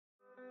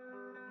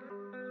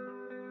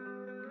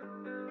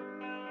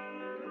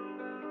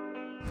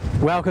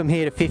Welcome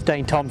here to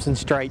 15 Thompson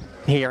Street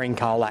here in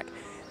Colac.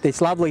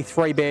 This lovely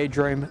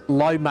 3-bedroom,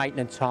 low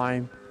maintenance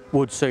home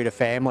would suit a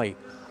family.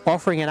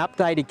 Offering an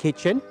updated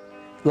kitchen,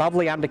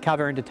 lovely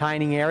undercover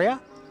entertaining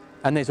area,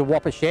 and there's a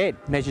whopper shed,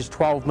 measures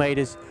 12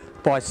 metres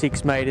by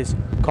 6 metres,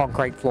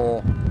 concrete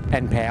floor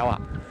and power.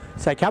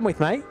 So come with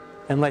me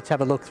and let's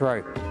have a look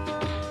through.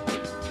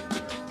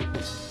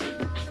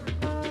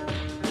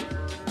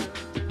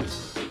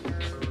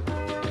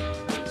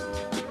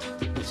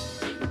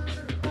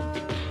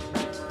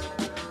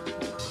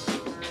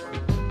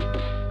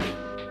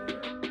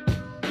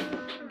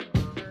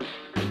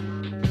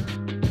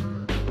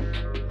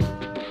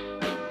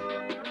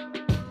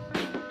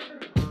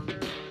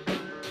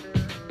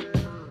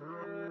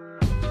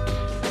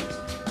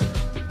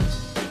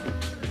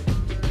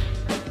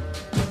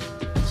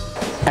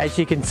 As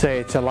you can see,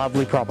 it's a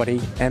lovely property,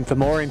 and for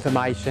more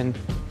information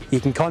you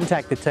can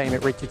contact the team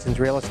at Richardson's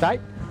Real Estate,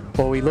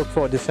 or we look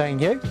forward to seeing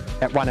you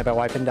at one of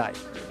our open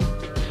days.